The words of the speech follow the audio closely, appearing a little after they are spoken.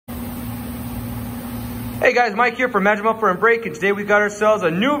Hey guys, Mike here for Muffler and Brake, and today we got ourselves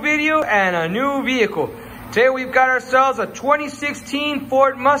a new video and a new vehicle. Today we've got ourselves a 2016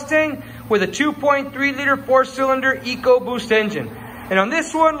 Ford Mustang with a 2.3 liter 4-cylinder EcoBoost engine. And on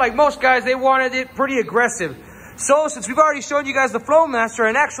this one, like most guys, they wanted it pretty aggressive. So since we've already showed you guys the Flowmaster,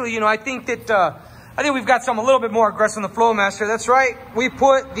 and actually, I think we've got some a little bit more aggressive on the Flowmaster. That's right, we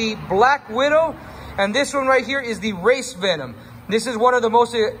put the Black Widow, and this one right here is the Race Venom. This is one of the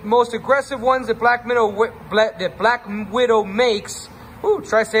most aggressive ones that Black Widow makes. Ooh,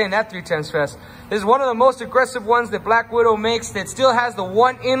 try saying that 3 times fast. This is one of the most aggressive ones that Black Widow makes that still has the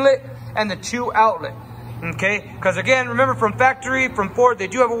 1 inlet and the 2 outlet. Okay, because again, remember from factory, from Ford, they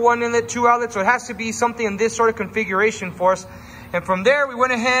do have a 1 inlet, 2 outlet, so it has to be something in this sort of configuration for us. And from there, we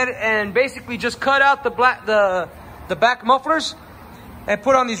went ahead and basically just cut out the back mufflers and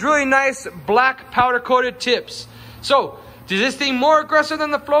put on these really nice black powder coated tips. So, is this thing more aggressive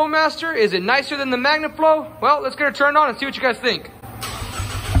than the Flowmaster? Is it nicer than the MagnaFlow? Well, let's get it turned on and see what you guys think.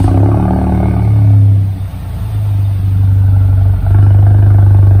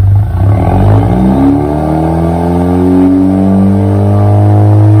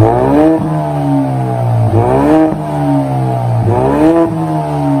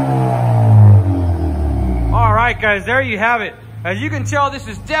 Alright guys, there you have it. As you can tell, this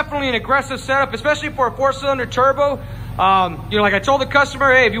is definitely an aggressive setup, especially for a 4-cylinder turbo. Like I told the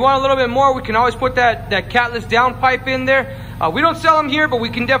customer, hey, if you want a little bit more, we can always put that catless downpipe in there. We don't sell them here, but we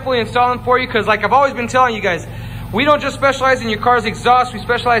can definitely install them for you, because like I've always been telling you guys, we don't just specialize in your car's exhaust, we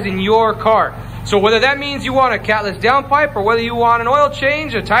specialize in your car. So whether that means you want a catless downpipe, or whether you want an oil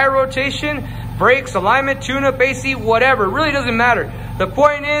change, a tire rotation, brakes, alignment, tune-up, AC, whatever, it really doesn't matter. The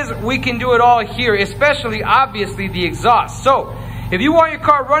point is, we can do it all here, especially, obviously, the exhaust. So, if you want your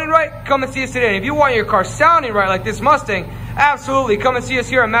car running right, come and see us today. And if you want your car sounding right, like this Mustang, absolutely, come and see us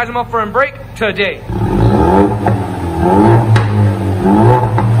here at Muffler and Brake today.